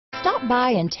Stop by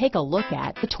and take a look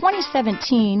at the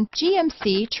 2017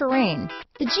 GMC Terrain.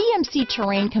 The GMC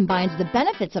Terrain combines the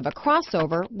benefits of a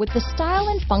crossover with the style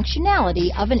and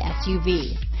functionality of an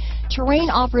SUV. Terrain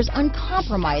offers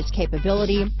uncompromised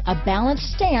capability, a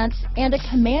balanced stance, and a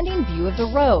commanding view of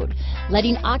the road,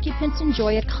 letting occupants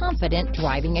enjoy a confident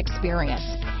driving experience.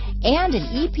 And an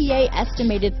EPA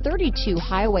estimated 32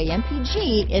 highway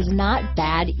MPG is not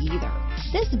bad either.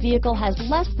 This vehicle has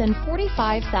less than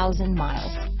 45,000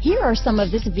 miles. Here are some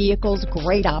of this vehicle's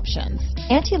great options: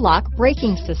 anti-lock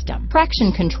braking system,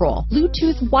 traction control,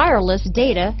 Bluetooth wireless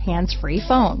data, hands-free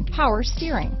phone, power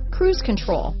steering, cruise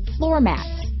control, floor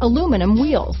mats, aluminum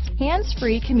wheels,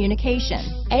 hands-free communication,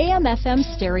 AM/FM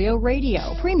stereo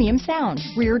radio, premium sound,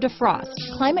 rear defrost,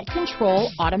 climate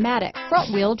control automatic,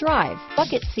 front-wheel drive,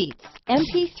 bucket seats,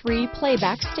 MP3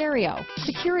 playback stereo,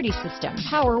 security system,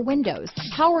 power windows,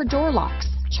 power door locks,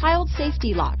 child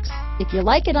safety locks. If you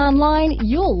like it online,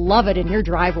 you'll love it in your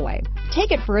driveway.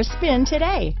 Take it for a spin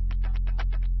today.